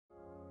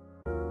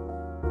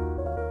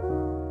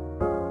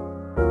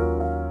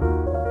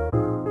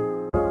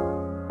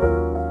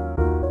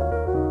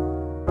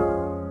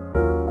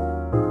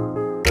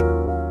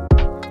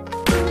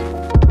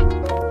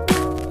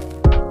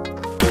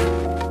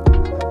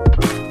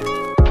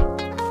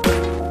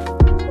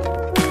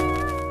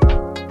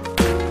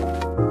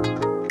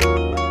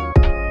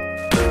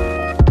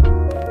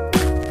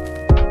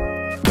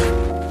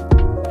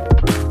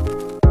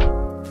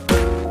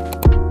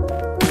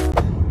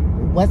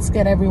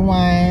good,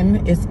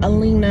 everyone? It's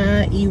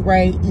Alina,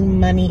 E-Ray,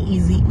 E-Money,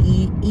 Easy,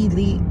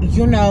 E-Elite,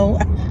 you know.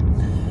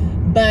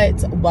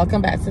 But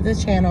welcome back to the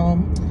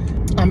channel.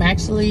 I'm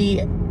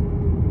actually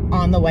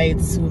on the way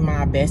to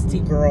my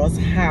bestie girl's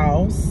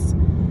house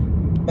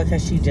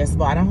because she just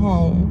bought a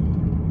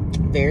home.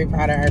 Very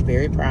proud of her,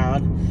 very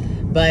proud.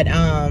 But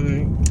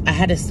I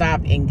had to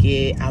stop and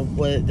get,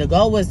 the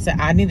goal was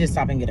I needed to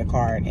stop and get a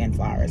card and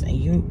flowers. And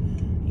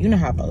you know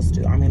how folks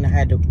do. I mean, I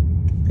had to,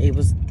 it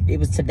was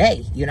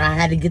today. You know, I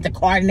had to get the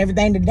card and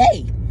everything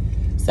today.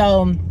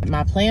 So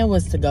my plan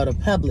was to go to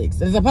Publix.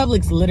 There's a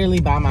Publix literally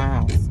by my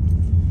house.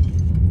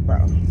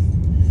 Bro,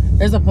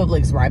 there's a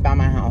Publix right by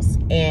my house.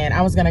 And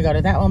I was gonna go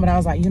to that one, but I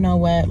was like, you know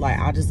what? Like,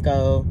 I'll just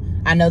go.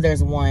 I know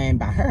there's one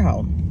by her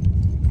home.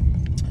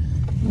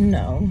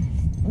 No,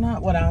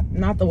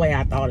 not the way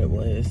I thought it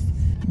was.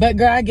 But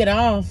girl, I get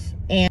off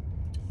and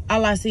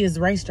all I see is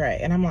the racetrack.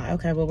 And I'm like,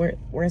 okay, well,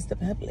 where's the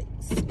Publix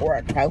or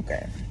a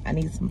Kroger? I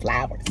need some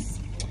flowers.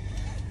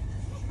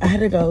 I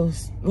had to go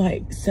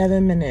like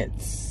 7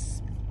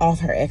 minutes off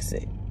her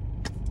exit.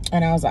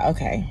 And I was like,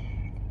 okay.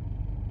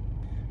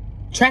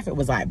 Traffic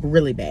was like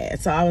really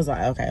bad. So I was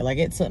like, okay, like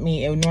it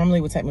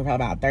normally would take me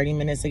probably about 30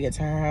 minutes to get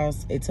to her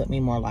house. It took me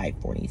more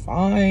like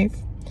 45.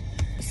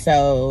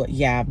 So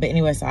yeah, but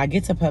anyway, so I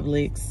get to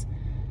Publix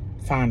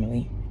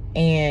finally.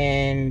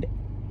 And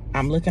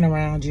I'm looking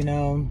around, you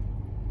know.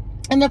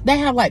 And they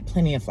have like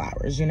plenty of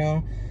flowers, you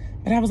know.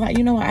 But I was like,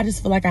 you know what? I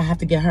just feel like I have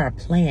to get her a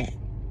plant.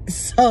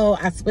 So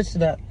I switched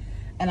it up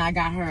and I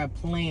got her a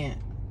plant.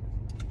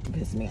 It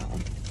pissed me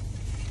off.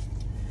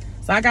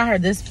 So I got her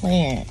this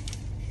plant.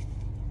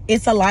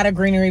 It's a lot of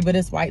greenery, but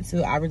it's white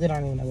too. I really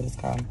don't even know what it's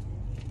called.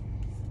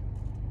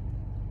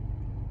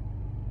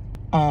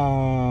 I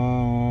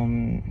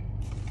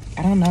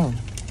don't know.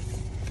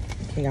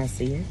 Can y'all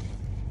see it?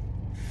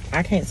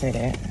 I can't say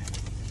that.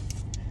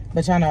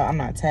 But y'all know I'm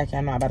not tacky.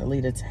 I'm not about to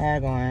leave a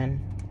tag on.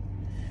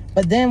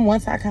 But then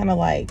once I kind of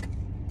like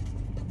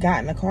got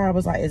in the car, I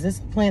was like, is this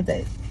a plant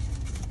that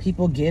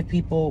people give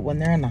people when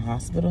they're in the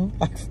hospital?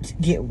 Like to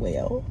get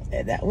well?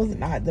 And that was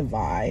not the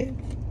vibe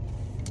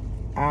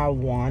I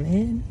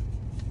wanted.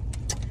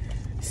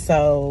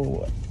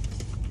 So,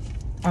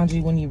 Angie,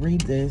 when you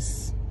read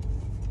this,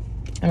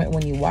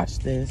 when you watch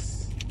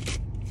this,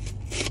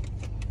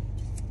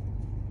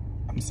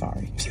 I'm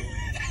sorry.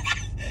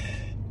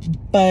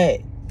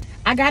 But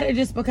I got it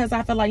just because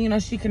I feel like, you know,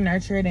 she can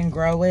nurture it and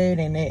grow it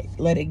and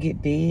let it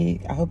get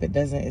big. I hope it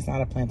doesn't. It's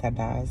not a plant that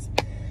dies.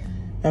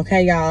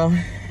 Okay, y'all.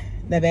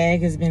 The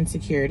bag has been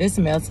secured. It's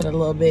melted a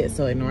little bit,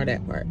 so ignore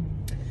that part.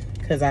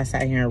 Because I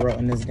sat here and wrote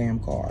in this damn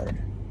card.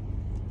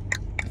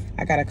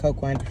 I got a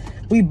Coke one.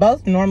 We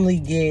both normally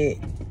get,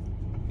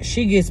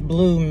 she gets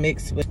blue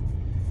mixed with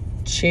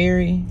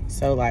cherry.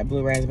 So like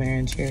blue raspberry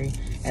and cherry.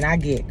 And I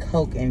get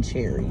Coke and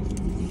cherry.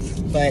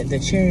 But the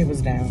cherry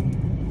was down.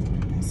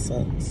 That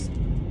sucks.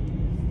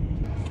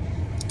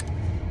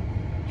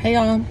 Hey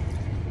y'all.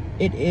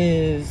 It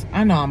is,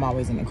 I know I'm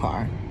always in the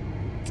car.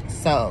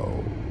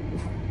 So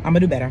I'm gonna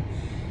do better.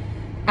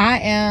 I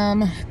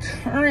am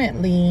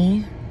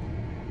currently,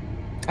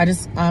 I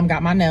just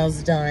got my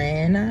nails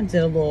done. I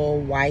did a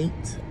little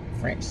white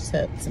French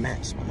tip to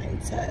match my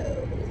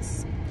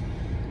toes.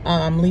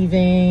 I'm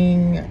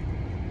leaving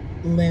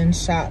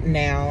Lynn's shop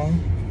now.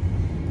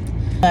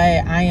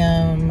 But I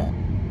am,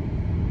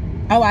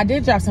 oh, I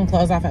did drop some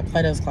clothes off at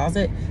Plato's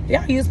Closet. Do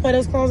y'all use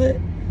Plato's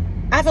Closet?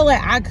 I feel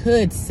like I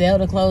could sell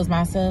the clothes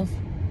myself,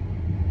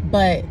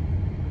 but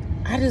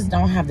I just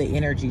don't have the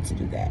energy to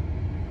do that.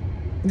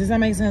 Does that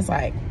make sense?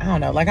 Like, I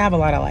don't know. Like, I have a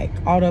lot of, like,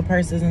 auto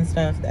purses and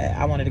stuff that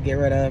I wanted to get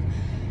rid of.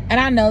 And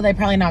I know they're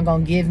probably not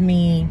going to give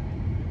me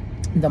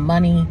the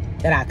money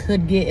that I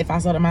could get if I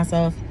sold it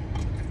myself.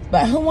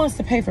 But who wants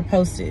to pay for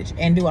postage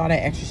and do all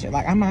that extra shit?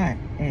 Like, I'm not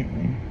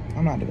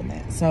doing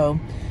that. So,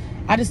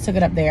 I just took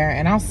it up there,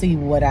 and I'll see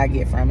what I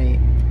get from it.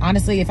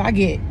 Honestly, if I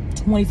get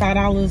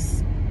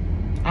 $25,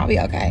 I'll be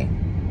okay.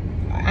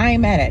 I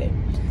ain't mad at it.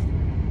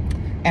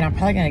 And I'm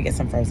probably gonna get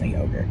some frozen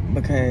yogurt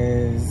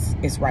because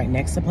it's right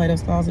next to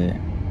Plato's Closet.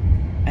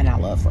 And I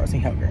love frozen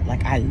yogurt.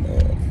 Like, I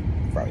love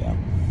froyo.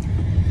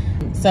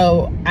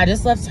 So I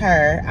just left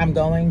her. I'm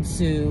going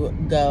to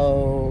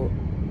go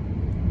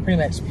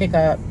pretty much pick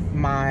up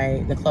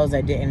the clothes I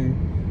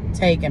didn't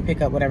take and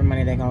pick up whatever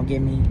money they're gonna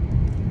give me.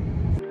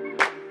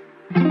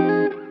 I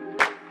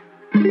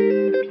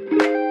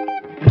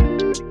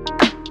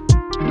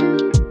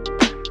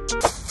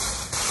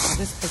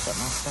just picked up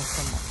my stuff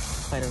from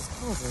Plato's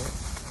Closet.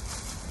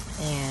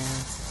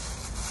 And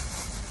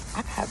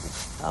I got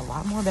a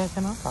lot more back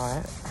than I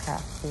thought. I got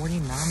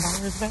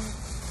 $49 back.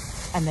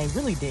 And they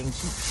really didn't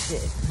keep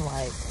shit.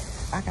 Like,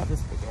 I got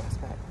this big ass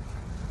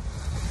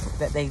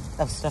bag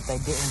of stuff they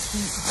didn't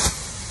keep.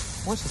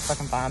 Which is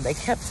fucking fine. They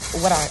kept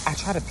what I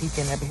tried to peek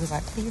in there, but he was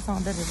like, please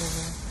don't da da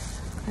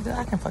da.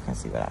 I can fucking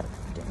see what I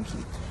didn't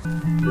keep.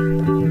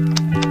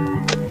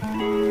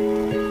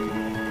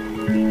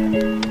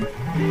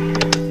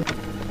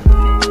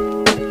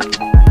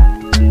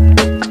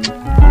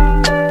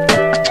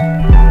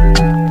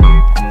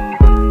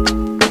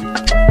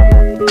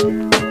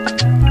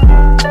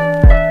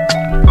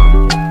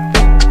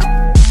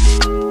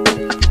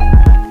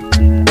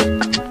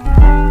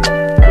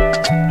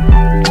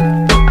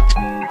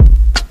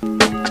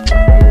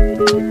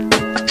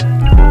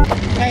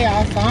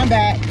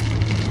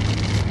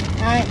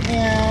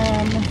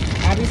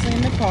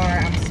 car.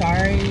 I'm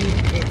sorry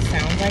it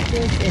sounds like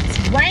this.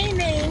 It's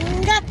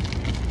raining,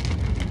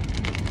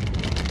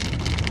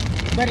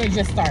 but it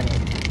just started.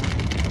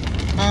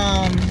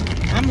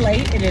 I'm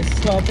late. It is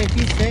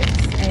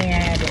 12:56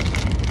 and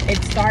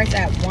it starts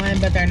at 1,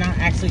 but they're not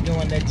actually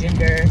doing the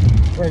gender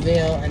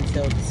reveal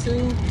until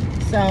 2.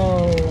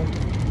 So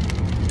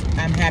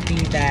I'm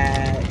happy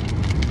that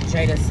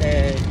Jada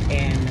said,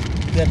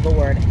 and good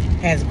Lord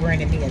has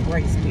granted me a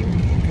grace period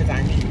because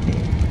I needed it.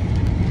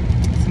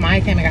 Maya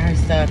came and got her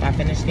stuff. I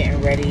finished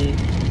getting ready.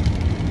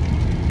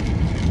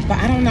 But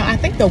I don't know. I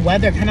think the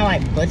weather kind of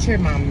like butchered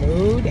my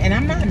mood. And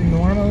I'm not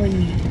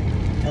normally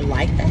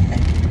like that.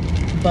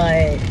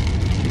 But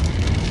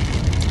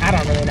I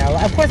don't really know.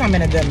 Of course I'm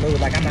in a good mood.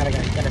 Like I'm not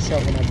going to show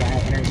up with no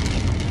bad energy.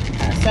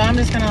 So I'm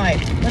just kind of like,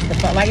 what the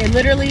fuck? Like it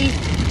literally,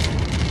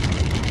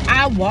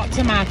 I walked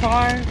to my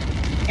car.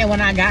 And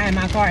when I got in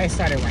my car, it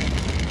started raining.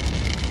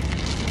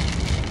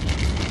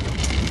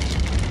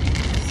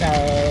 So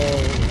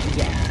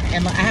yeah.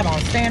 And I have on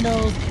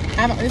sandals.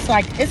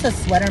 It's a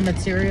sweater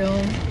material,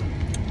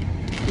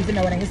 even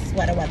though it ain't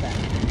sweater weather.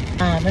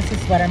 It's a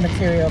sweater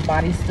material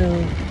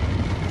bodysuit.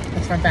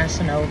 It's from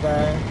Fashion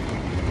Nova.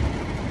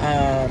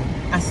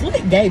 I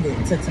slick gave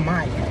it to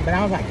Tamaya, but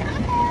I was like, can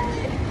I borrow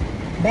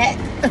it back?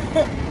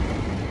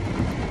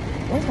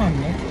 Where's my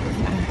necklace?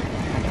 I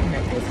have a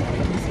necklace on.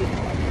 Let me see if I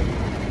like it.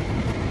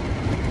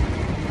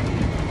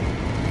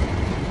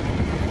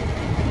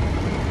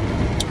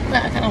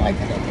 But I kind of like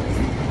the necklace.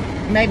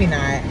 Maybe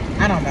not.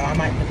 I don't know. I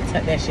might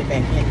tuck that shit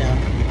back in though.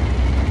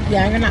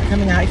 Yeah, you're not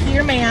coming out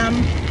here,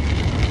 ma'am.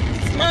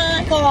 It's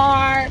my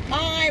car,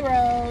 my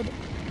road,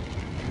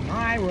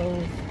 my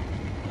rules.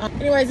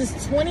 Anyways,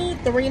 it's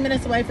 23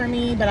 minutes away from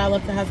me, but I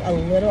left the house a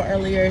little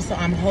earlier, so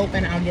I'm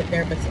hoping I'll get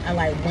there at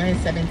like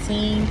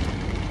 1:17.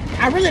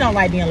 I really don't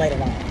like being late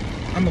at all.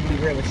 I'm gonna be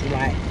real with you.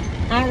 Like,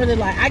 I don't really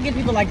like. I give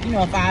people like, you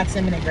know, a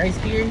 5-10 minute grace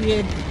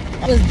period.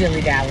 I was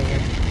dilly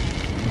dallying.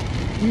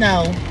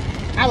 No,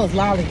 I was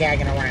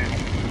lollygagging around.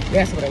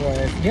 That's what it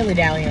was.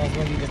 Dilly-dallying is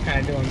when you just kind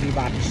of doing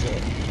bebop and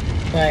shit.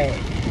 But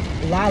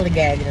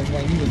lollygagging is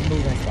when you was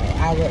moving slow.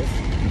 I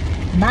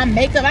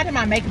did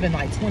my makeup in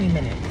like 20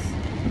 minutes.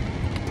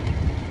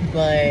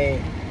 But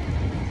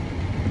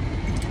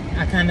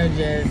I kind of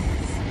just,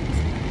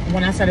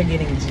 when I started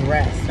getting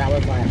dressed, I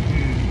was like,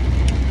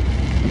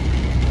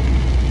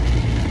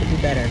 could do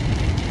better.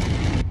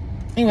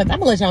 Anyways, I'm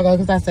gonna let y'all go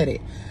because I said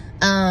it.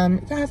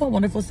 Y'all have a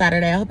wonderful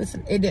Saturday. I hope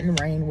it didn't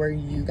rain where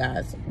you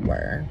guys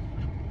were.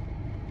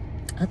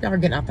 I hope y'all are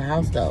getting out the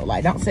house though.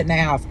 Like, don't sit in the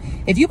house.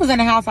 If you was in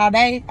the house all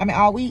day,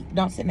 all week,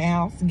 don't sit in the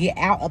house. Get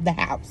out of the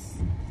house.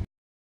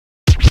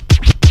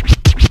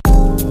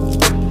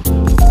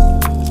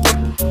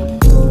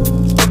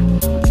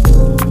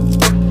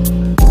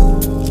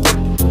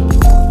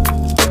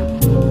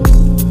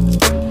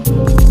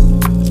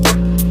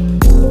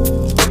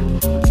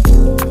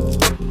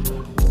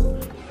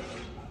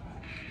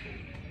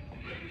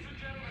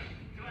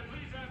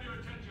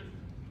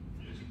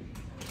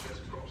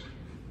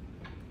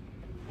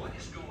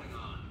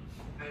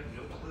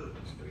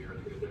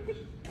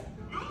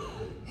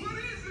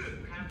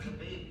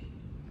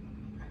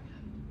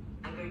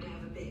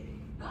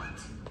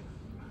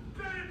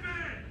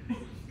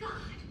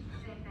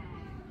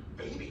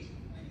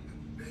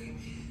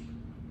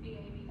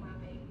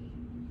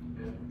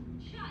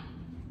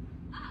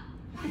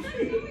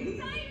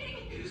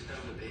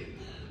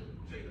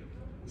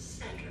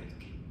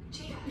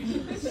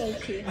 So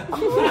cute. Okay,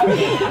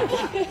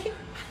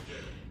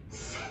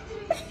 it's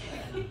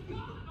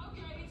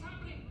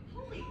happening.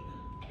 Holy,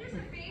 there's a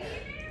baby in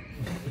there?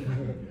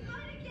 How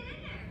did it get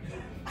in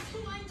there? I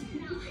want to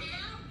know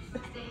how.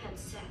 They had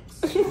sex.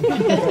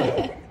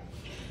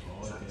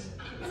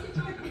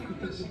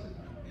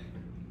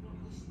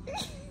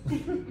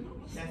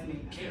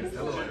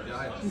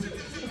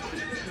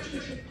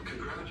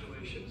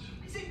 Congratulations.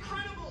 It's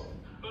incredible.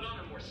 But on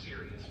a more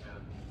serious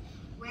note.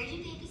 Where do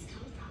babies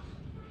come from?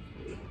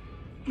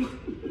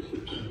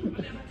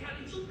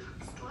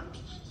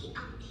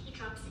 He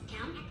drops it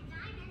down at the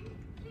diamond.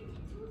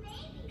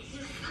 You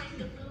find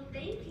a little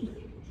baby.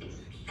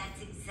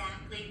 That's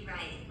exactly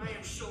right. I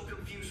am so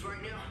confused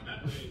right now.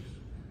 That makes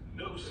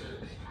no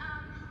sense.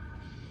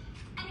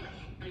 Anyway.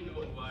 I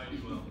know why you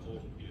are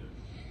old here.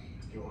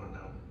 You want to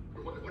know?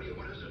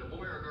 What is it, a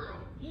boy or a girl?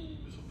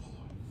 It's a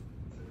boy.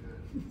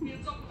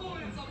 It's a boy,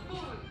 it's a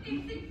boy.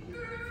 It's a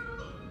girl.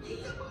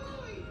 It's a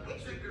boy.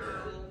 It's a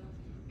girl.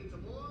 It's a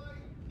boy.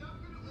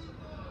 Definitely a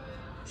boy.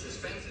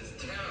 Suspense is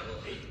terrible.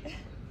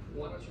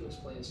 Why don't you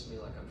explain this to me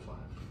like I'm 5?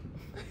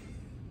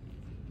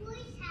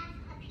 Boys have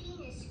a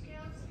penis,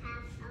 girls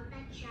have a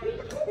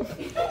vagina.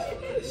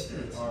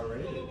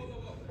 R-rated.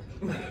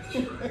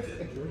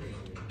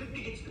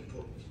 Picnic is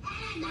important.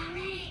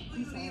 Mommy!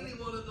 You really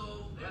want to know?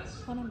 Yes.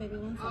 Hold on, baby,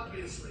 one second.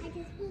 Obviously. I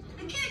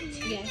can't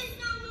take Yes. this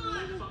no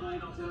more.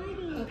 Fine, I'll tell you.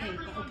 Okay,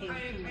 Everyone okay.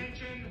 pay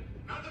attention.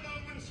 Now the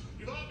moments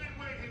you've all been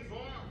waiting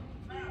for.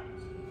 Now,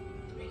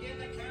 begin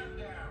the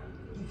countdown.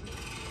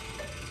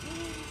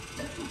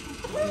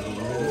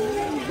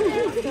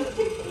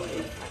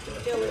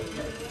 kill it.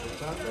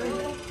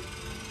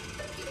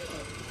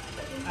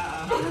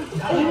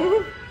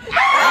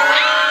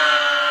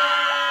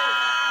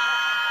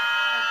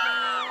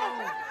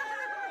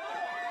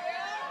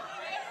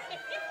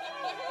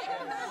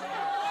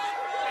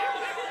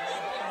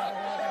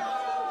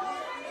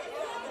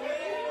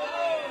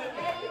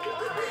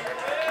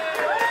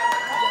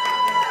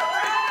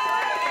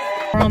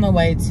 We're on the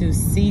way to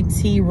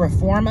CT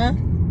Reforma.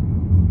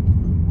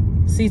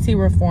 CT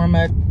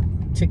Reforma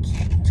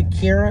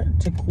Tequila.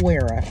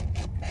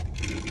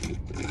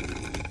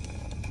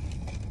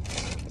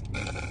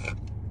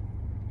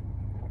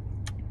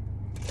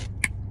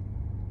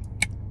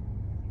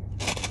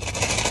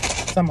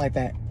 Something like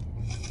that.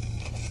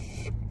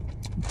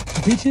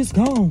 Bitch is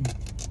gone.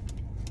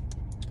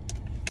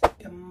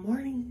 Good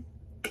morning.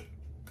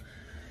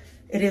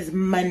 It is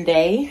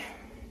Monday,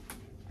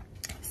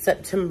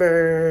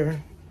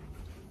 September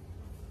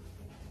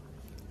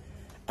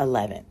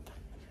 11th.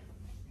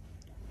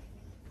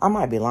 I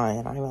might be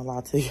lying. I ain't gonna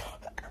lie to you.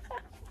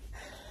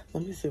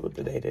 Let me see what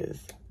the date is.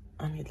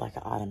 I need like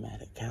an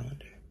automatic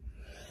calendar.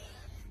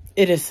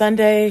 It is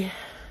Sunday.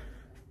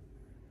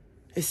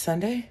 It's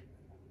Sunday?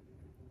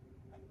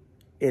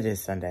 It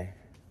is Sunday.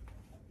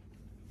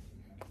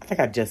 I think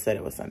I just said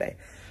it was Sunday.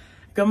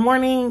 Good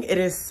morning. It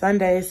is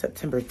Sunday,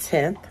 September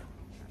 10th,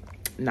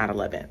 not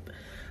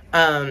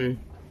 11th.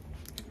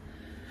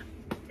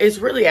 It's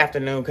really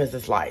afternoon because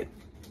it's like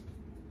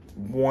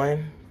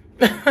 1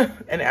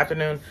 in the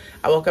afternoon.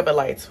 I woke up at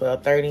like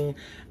 12:30.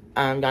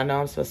 Y'all know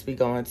I'm supposed to be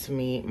going to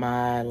meet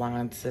my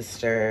line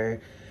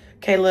sister,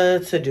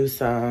 Kayla, to do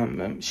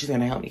some, she's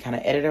gonna help me kind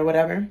of edit or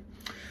whatever.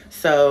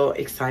 So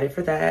excited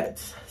for that.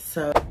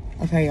 So,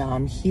 okay, y'all,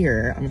 I'm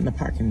here. I'm in the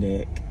parking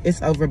deck.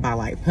 It's over by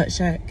like Putt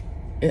Shack.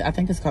 I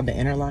think it's called the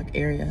Interlock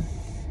area.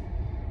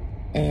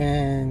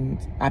 And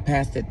I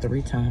passed it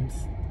 3 times.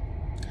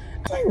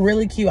 It's like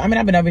really cute. I mean,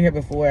 I've been over here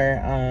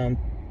before.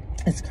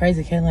 It's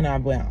crazy. Kayla and I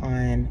went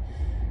on,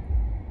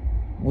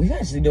 we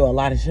actually do a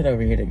lot of shit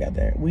over here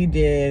together. We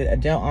did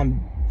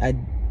a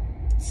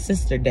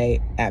sister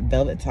date at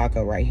Velvet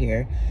Taco right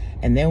here.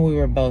 And then we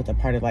were both a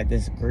part of like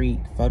this Greek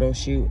photo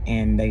shoot,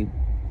 and they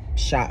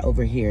shot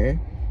over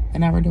here.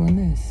 And now we're doing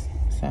this.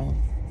 So,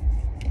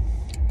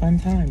 fun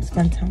times,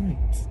 fun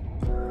times.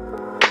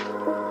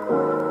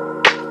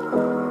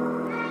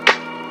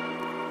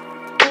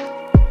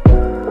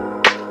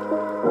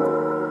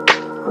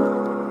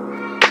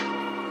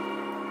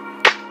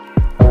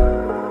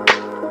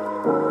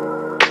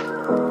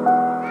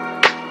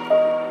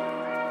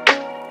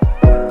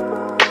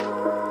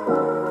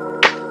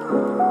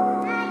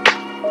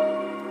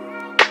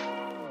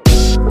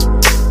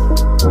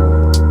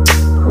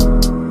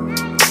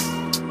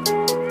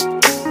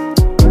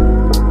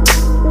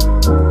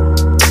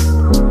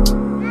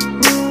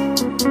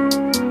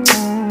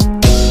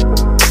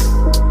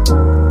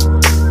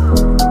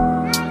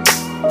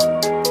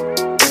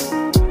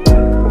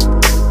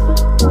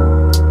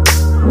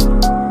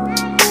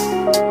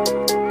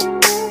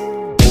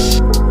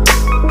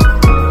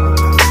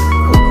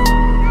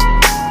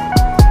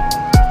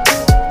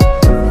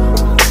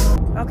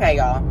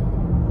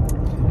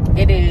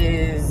 It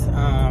is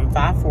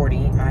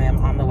 5:40. I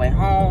am on the way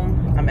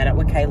home. I met up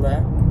with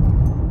Kayla,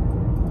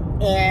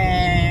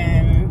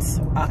 and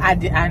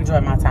I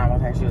enjoyed my time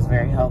with her. She was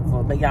very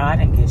helpful, but y'all, I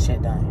didn't get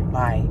shit done.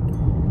 Like,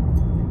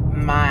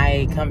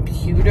 my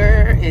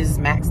computer is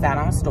maxed out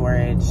on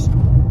storage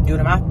due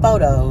to my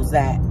photos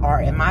that are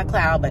in my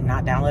cloud but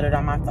not downloaded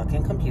on my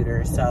fucking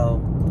computer.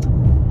 So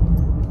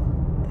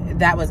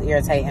that was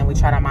irritating. We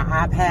tried on my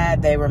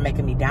iPad. They were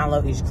making me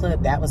download each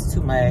clip. That was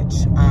too much.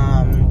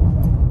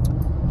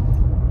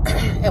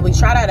 And we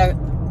tried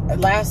at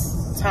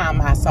last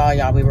time I saw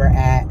y'all, we were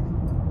at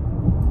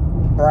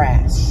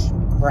Brash.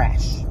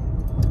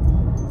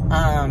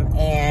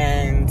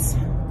 And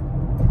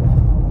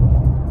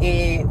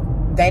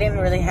they didn't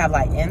really have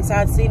like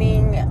inside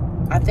seating.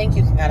 I think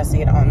you can kind of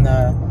see it on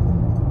the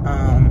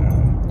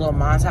little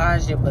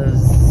montage. It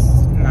was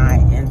not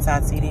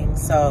inside seating.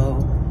 So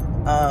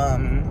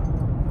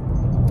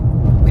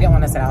we didn't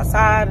want to sit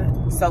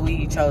outside, so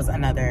we chose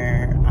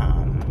another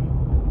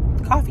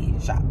coffee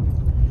shop.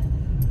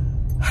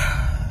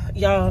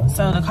 Y'all,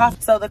 so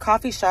the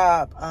coffee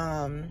shop,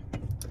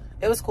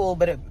 it was cool,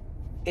 but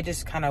it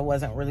just kind of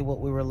wasn't really what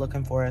we were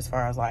looking for as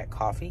far as like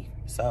coffee.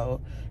 So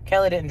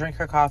Kelly didn't drink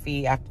her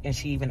coffee, and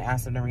she even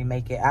asked them to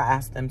remake it. I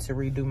asked them to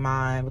redo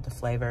mine with the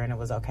flavor, and it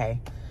was okay.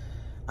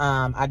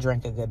 I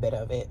drank a good bit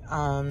of it.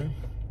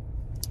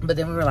 But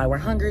then we were like, we're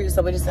hungry,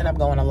 so we just ended up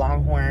going to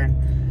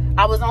Longhorn.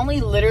 I was only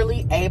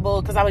literally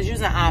able, because I was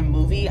using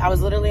iMovie, I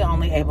was literally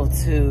only able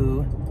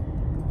to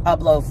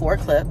upload 4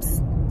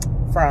 clips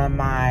from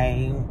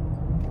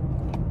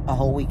a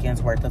whole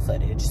weekend's worth of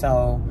footage.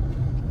 So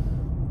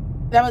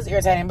that was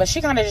irritating, but she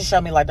kind of just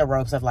showed me like the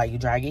ropes of like, you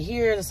drag it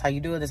here, this is how you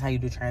do it, this is how you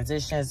do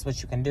transitions,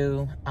 what you can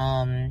do.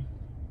 And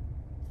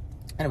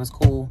it was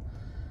cool.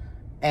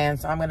 And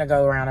so I'm gonna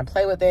go around and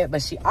play with it.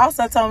 But she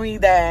also told me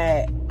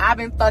that I've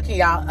been fucking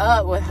y'all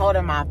up with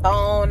holding my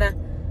phone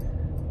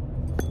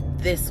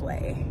this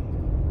way.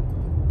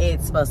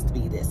 it's supposed to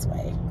be this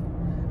way,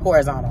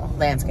 horizontal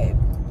landscape.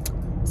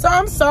 So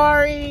I'm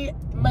sorry,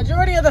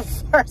 majority of the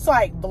first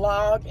like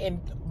vlog and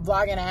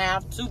a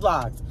half, two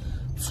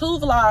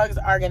vlogs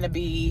are gonna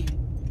be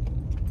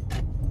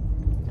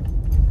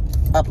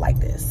up like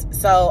this.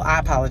 So I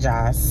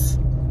apologize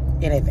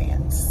in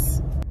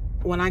advance.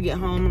 When I get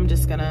home, I'm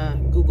just gonna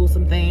Google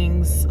some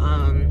things,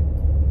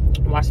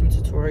 watch some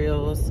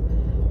tutorials,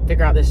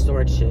 figure out this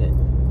storage shit.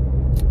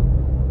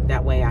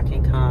 That way I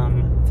can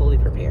come fully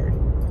prepared.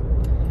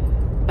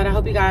 But I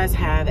hope you guys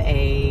had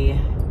a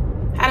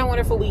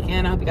wonderful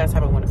weekend. I hope you guys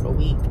have a wonderful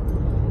week.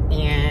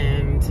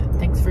 And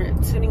thanks for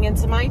tuning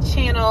into my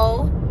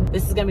channel.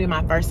 This is gonna be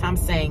my first time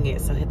saying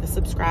it, so hit the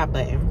subscribe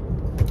button.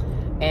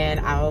 And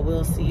I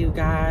will see you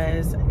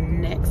guys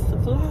next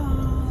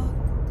vlog.